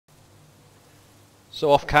So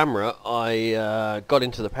off camera, I got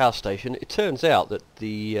into the power station. It turns out that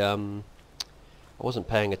I wasn't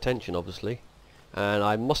paying attention, obviously, and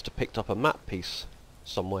I must have picked up a map piece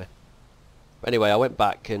somewhere. But anyway, I went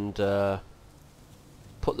back and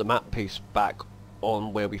put the map piece back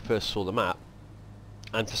on where we first saw the map,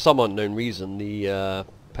 and for some unknown reason, the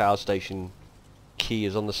power station key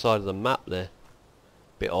is on the side of the map there.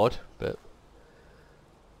 Bit odd, but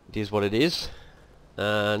it is what it is.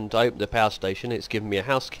 And I opened the power station. It's given me a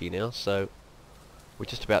house key now, so we're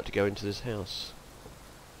just about to go into this house.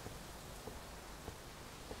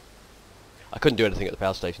 I couldn't do anything at the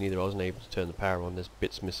power station either. I wasn't able to turn the power on. There's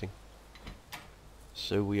bits missing.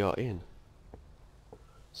 So we are in.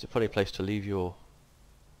 It's a funny place to leave your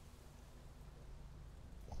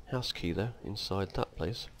house key though, inside that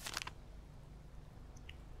place.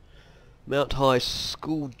 Mount High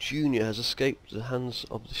School Junior has escaped the hands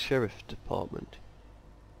of the Sheriff Department.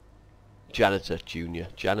 Janitor Junior.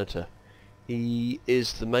 Janitor. He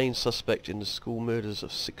is the main suspect in the school murders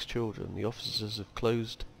of 6 children. The officers have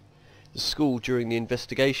closed the school during the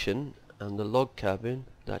investigation, and the log cabin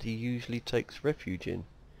that he usually takes refuge in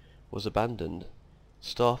was abandoned.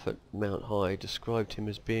 Staff at Mount High described him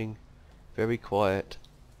as being very quiet,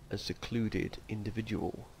 a secluded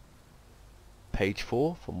individual. Page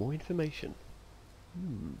 4 for more information.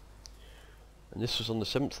 And this was on the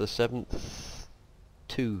 7th of the 7th,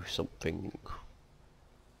 2 something.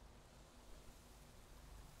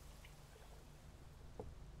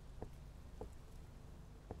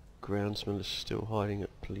 Groundsman is still hiding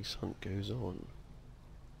at police hunt goes on.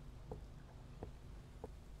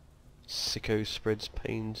 Sicko spreads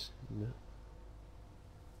pain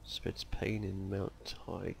in Mount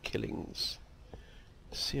High killings.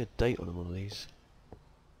 Let's see a date on one of these.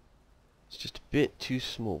 It's just a bit too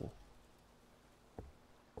small.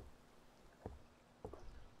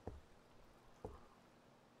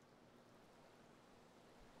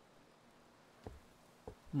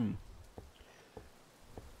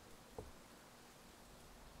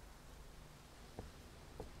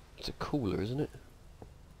 It's a cooler, isn't it?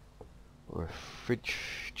 Or a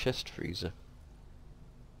fridge chest freezer.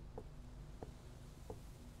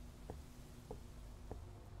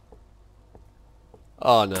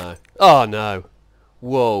 Oh no. Oh no.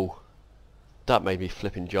 Whoa. That made me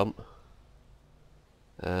flipping jump.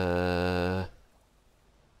 Battery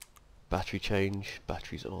change.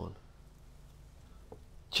 Batteries on.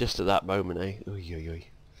 Just at that moment, eh? Oy, oy, oy.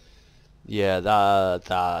 Yeah,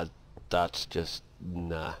 that's just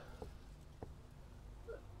nah.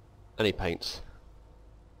 Any paints?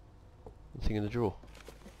 Anything in the drawer?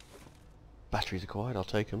 Batteries acquired. I'll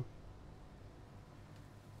take them.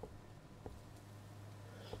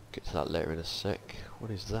 Get to that later in a sec. What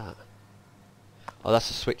is that? Oh, that's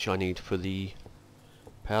the switch I need for the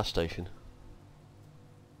power station.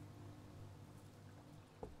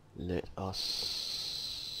 Let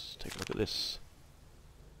us take a look at this.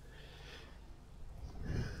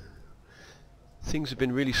 Things have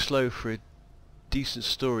been really slow for a decent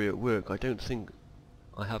story at work. I don't think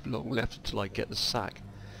I have long left until I get the sack.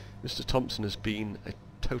 Mr. Thompson has been a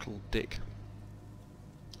total dick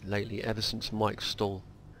lately, ever since Mike stole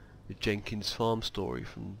the Jenkins Farm story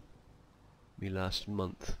from me last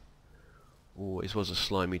month. Always was a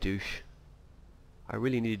slimy douche. I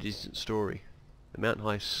really need a decent story. The Mount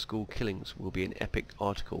High School killings will be an epic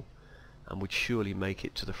article and would surely make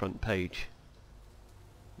it to the front page.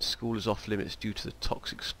 The school is off limits due to the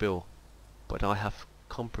toxic spill, but I have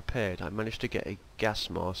come prepared. I managed to get a gas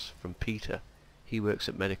mask from Peter. He works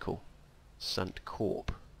at Medical Sant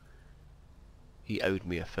Corp. He owed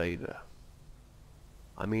me a favour.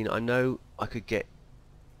 I mean, I know I could get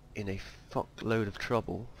in a fuckload of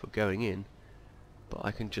trouble for going in, but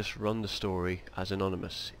I can just run the story as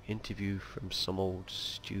anonymous. Interview from some old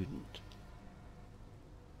student.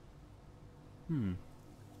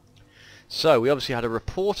 So we obviously had a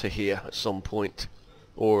reporter here at some point,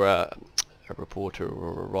 or a reporter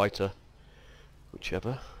or a writer,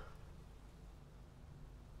 whichever.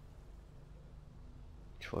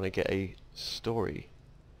 Trying to get a story.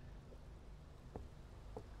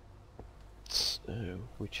 So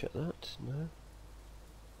we check that. No.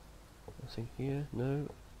 Nothing here. No.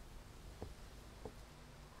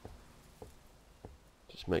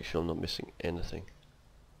 Just make sure I'm not missing anything.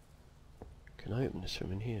 Can I open this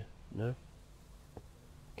from in here? No.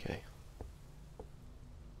 Okay.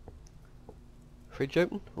 Fridge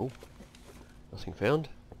open? Oh. Nothing found.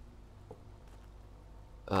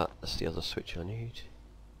 That's the other switch I need.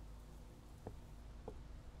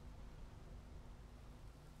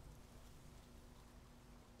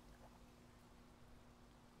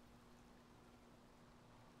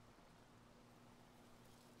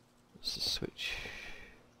 What's the switch?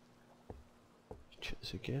 Check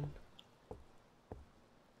this again.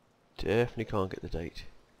 Definitely can't get the date.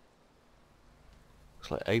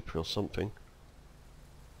 Looks like April something.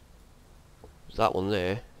 That one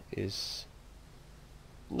there is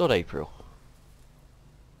not April.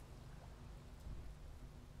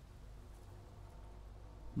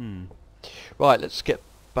 Right, let's get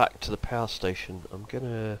back to the power station. I'm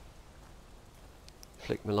gonna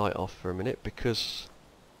flick my light off for a minute because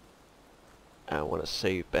I want to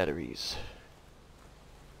save batteries.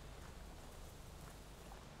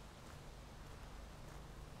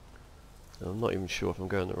 I'm not even sure if I'm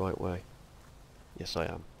going the right way. Yes, I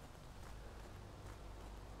am.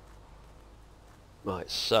 Right,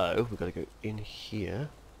 so we've got to go in here.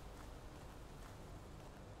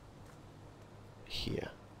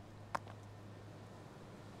 Here.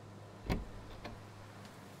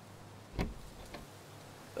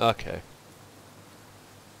 Okay.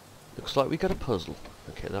 Looks like we got a puzzle.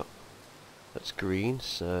 Okay, that's green,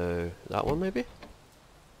 so that one maybe?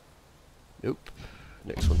 Nope.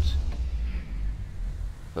 Next one's...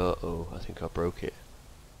 Uh-oh, I think I broke it.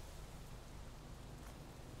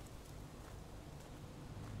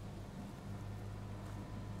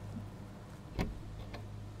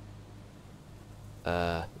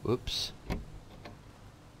 Whoops.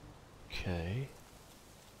 Okay.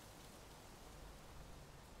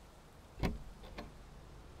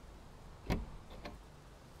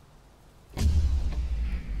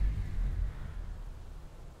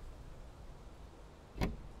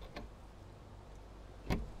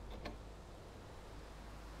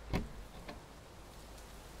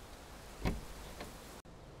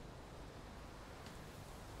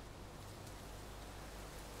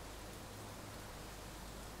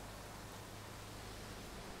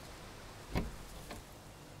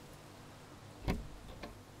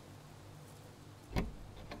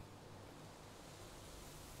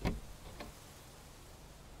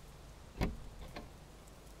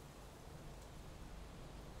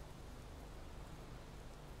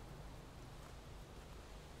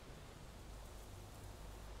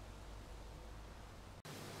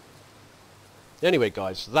 Anyway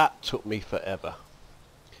guys, that took me forever.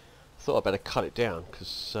 Thought I'd better cut it down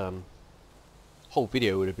because whole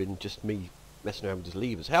video would have been just me messing around with these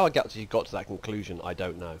levers. How I got to that conclusion, I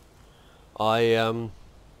don't know. I'm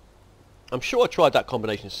sure I tried that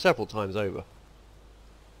combination several times over,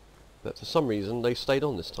 but for some reason they stayed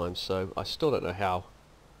on this time, so I still don't know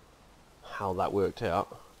how that worked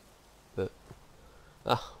out, but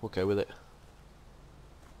we'll go with it.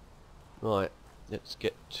 Right, let's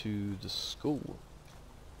get to the school.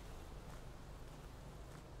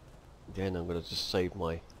 Again, I'm going to just save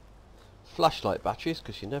my flashlight batteries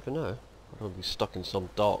because you never know. I don't want to be stuck in some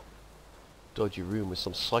dark, dodgy room with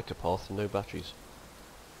some psychopath and no batteries.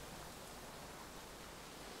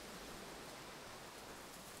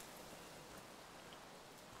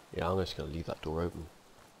 Yeah, I'm just going to leave that door open.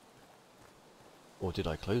 Or did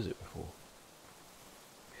I close it before?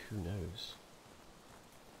 Who knows?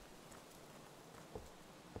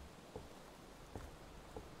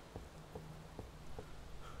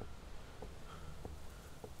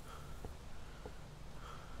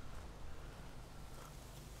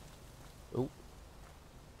 Oh.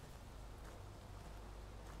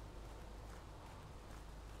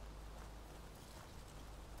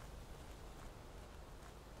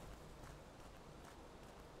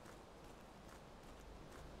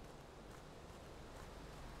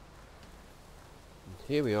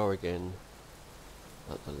 Here we are again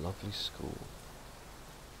at the lovely school.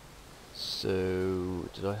 So,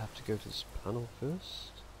 did I have to go to this panel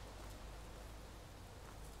first?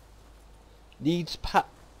 Needs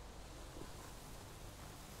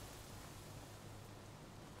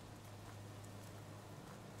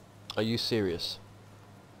Are you serious?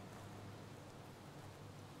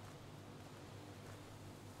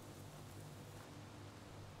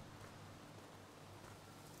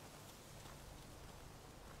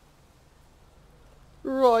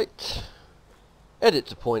 Right. Edit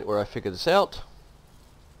to point where I figure this out.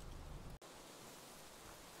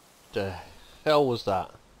 The hell was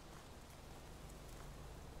that?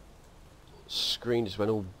 Screen just went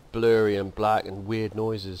all blurry and black and weird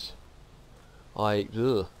noises. I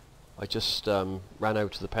just ran over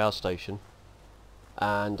to the power station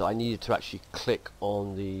and I needed to actually click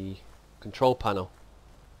on the control panel.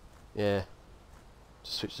 Yeah.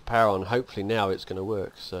 To switch the power on. Hopefully now it's going to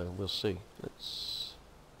work, so we'll see. Let's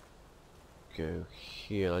go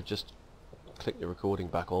here. I just clicked the recording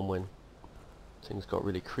back on when things got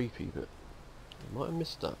really creepy, but I might have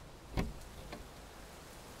missed that.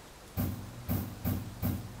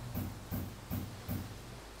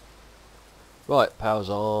 Right, power's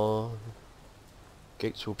on.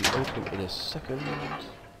 Gates will be open in a second.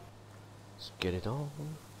 Let's get it on.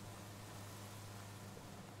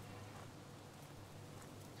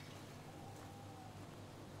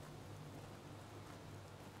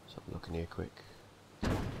 Let's have a look in here quick.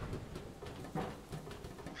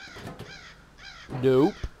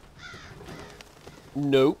 Nope.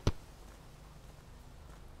 Nope.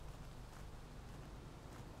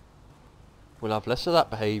 We'll have less of that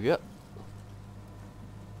behaviour.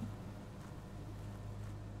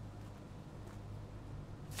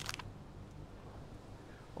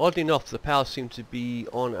 Oddly enough, the power seemed to be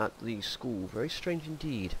on at the school. Very strange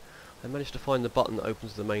indeed. I managed to find the button that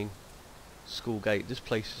opens the main school gate. This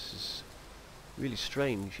place is really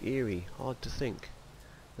strange, eerie, hard to think.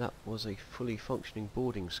 That was a fully functioning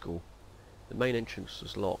boarding school. The main entrance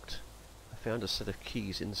was locked. I found a set of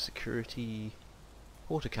keys in the security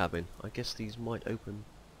porter cabin. I guess these might open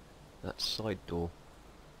that side door.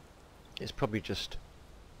 It's probably just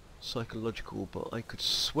psychological, but I could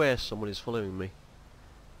swear someone is following me.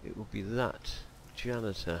 It will be that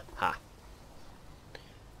janitor. Ha!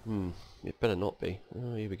 It better not be.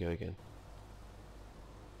 Oh, here we go again.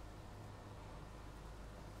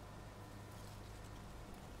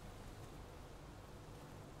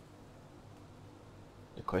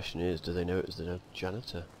 The question is, do they know it was the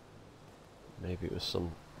janitor? Maybe it was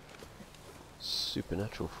some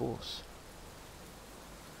supernatural force.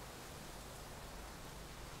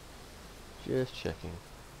 Just checking.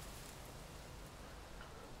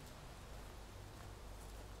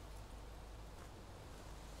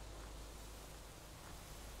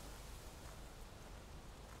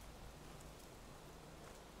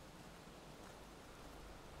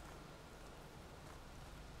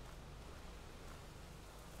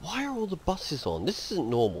 Why are all the buses on? This isn't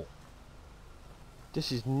normal.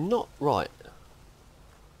 This is not right.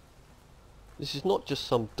 This is not just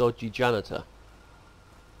some dodgy janitor.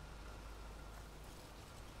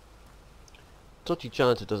 Dodgy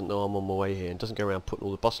janitor doesn't know I'm on my way here and doesn't go around putting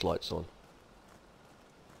all the bus lights on.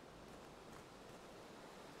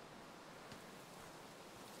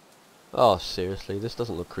 Oh, seriously, this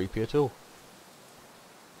doesn't look creepy at all.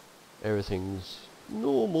 Everything's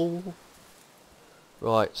normal.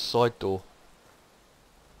 Right, side door.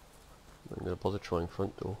 I'm going to bother trying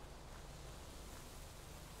front door.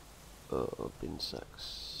 Bin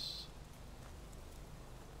sacks.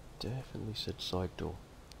 Definitely said side door.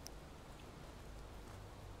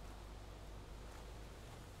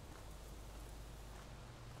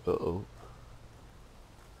 Uh-oh.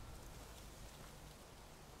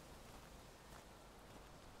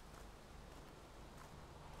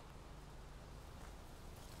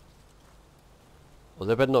 Well,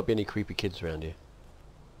 there better not be any creepy kids around here.